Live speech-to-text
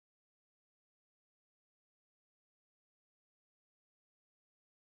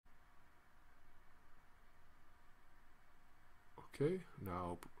Okay,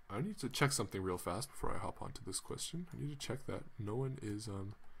 now I need to check something real fast before I hop onto this question. I need to check that no one is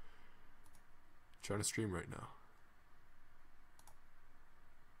trying to stream right now.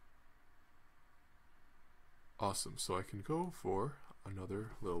 Awesome, so I can go for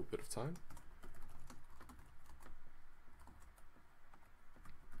another little bit of time.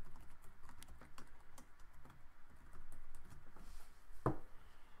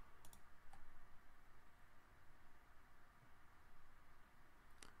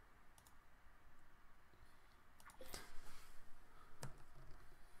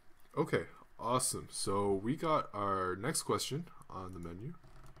 Okay, awesome. So we got our next question on the menu.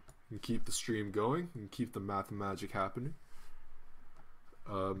 We can keep the stream going and keep the math magic happening.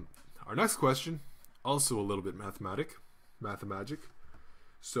 Our next question, also a little bit mathematic.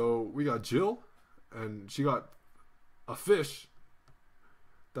 So we got Jill, and she got a fish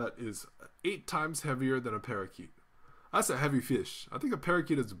that is 8 times heavier than a parakeet. That's a heavy fish. I think a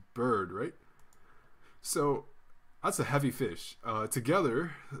parakeet is a bird, right? So that's a heavy fish.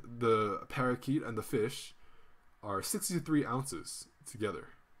 Together, the parakeet and the fish are 63 ounces together.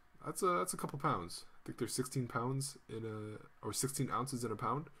 That's a couple pounds. I think there's 16 pounds or 16 ounces in a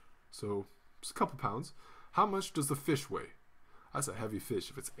pound. So it's a couple pounds. How much does the fish weigh? That's a heavy fish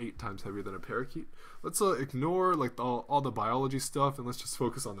if it's 8 times heavier than a parakeet. Let's ignore like all the biology stuff and let's just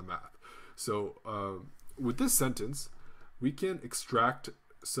focus on the math. So with this sentence, we can extract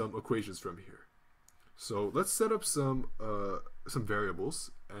some equations from here. So let's set up some variables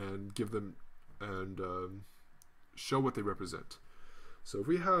and give them and show what they represent. So if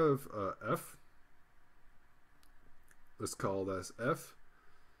we have f, let's call that f,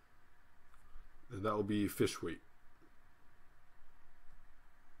 and that will be fish weight.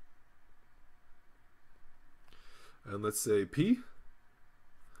 And let's say p,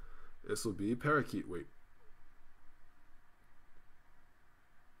 this will be parakeet weight.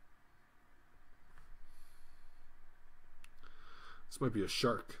 This might be a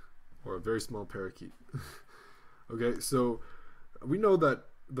shark or a very small parakeet. Okay, so we know that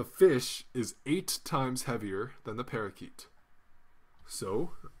the fish is 8 times heavier than the parakeet.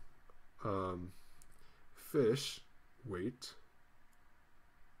 So fish weight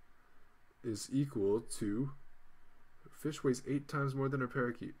is equal to, fish weighs 8 times more than a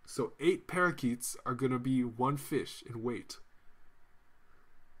parakeet. So 8 parakeets are going to be 1 fish in weight.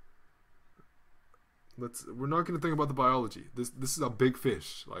 We're not going to think about the biology. This is a big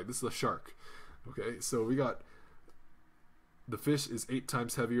fish. Like, this is a shark. Okay, so we got the fish is 8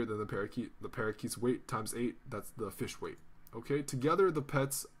 times heavier than the parakeet. The parakeet's weight times 8, that's the fish weight. Okay, together the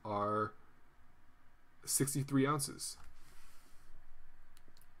pets are 63 ounces.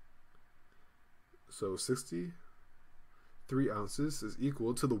 So 63 ounces is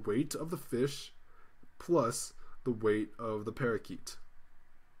equal to the weight of the fish plus the weight of the parakeet.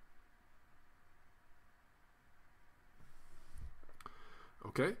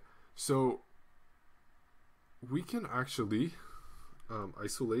 Okay, so we can actually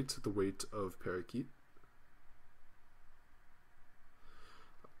isolate the weight of parakeet.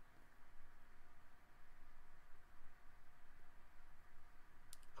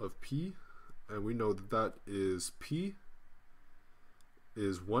 Of p, and we know that is p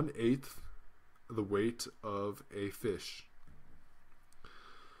is 1/8 the weight of a fish.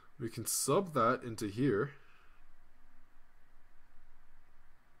 We can sub that into here.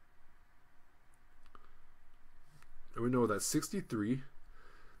 And we know that 63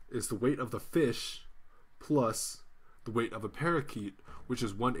 is the weight of the fish plus the weight of a parakeet, which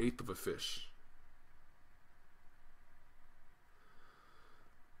is 1/8 of a fish.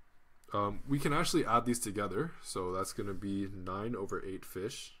 We can actually add these together, so that's going to be 9/8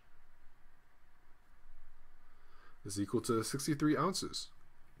 fish is equal to 63 ounces.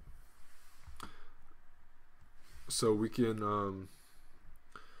 So we can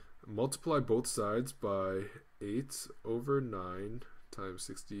multiply both sides by 8/9 times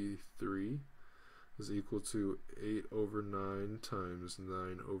 63 is equal to 8/9 times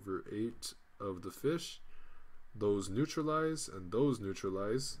 9/8 of the fish. Those neutralize and those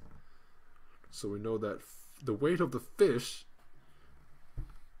neutralize. So we know that the weight of the fish,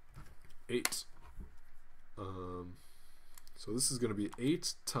 8. So this is going to be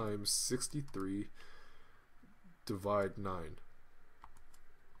 8 times 63 divide 9.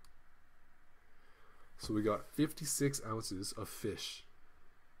 So we got 56 ounces of fish.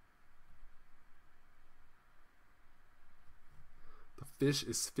 The fish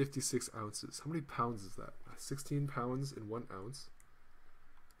is 56 ounces. How many pounds is that? 16 pounds in 1 ounce.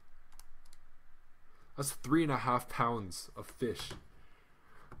 That's 3.5 pounds of fish.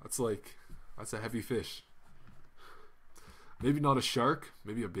 That's a heavy fish. Maybe not a shark,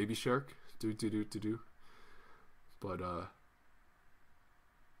 maybe a baby shark. But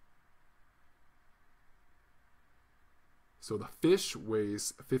so the fish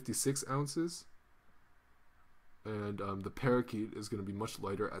weighs 56 ounces, and the parakeet is going to be much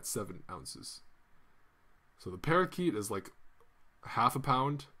lighter at 7 ounces. So the parakeet is like half a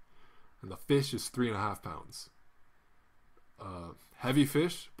pound, and the fish is 3.5 pounds. Heavy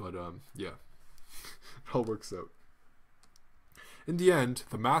fish, but yeah, it all works out. In the end,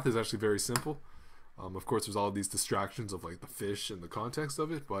 the math is actually very simple. Of course, there's all these distractions of like the fish and the context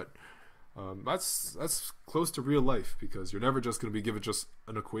of it, but that's close to real life, because you're never just going to be given just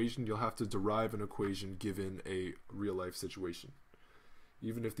an equation. You'll have to derive an equation given a real life situation,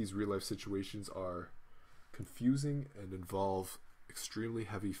 even if these real life situations are confusing and involve extremely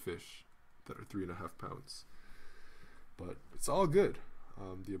heavy fish that are 3.5 pounds. But it's all good.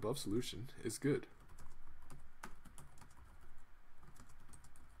 The above solution is good.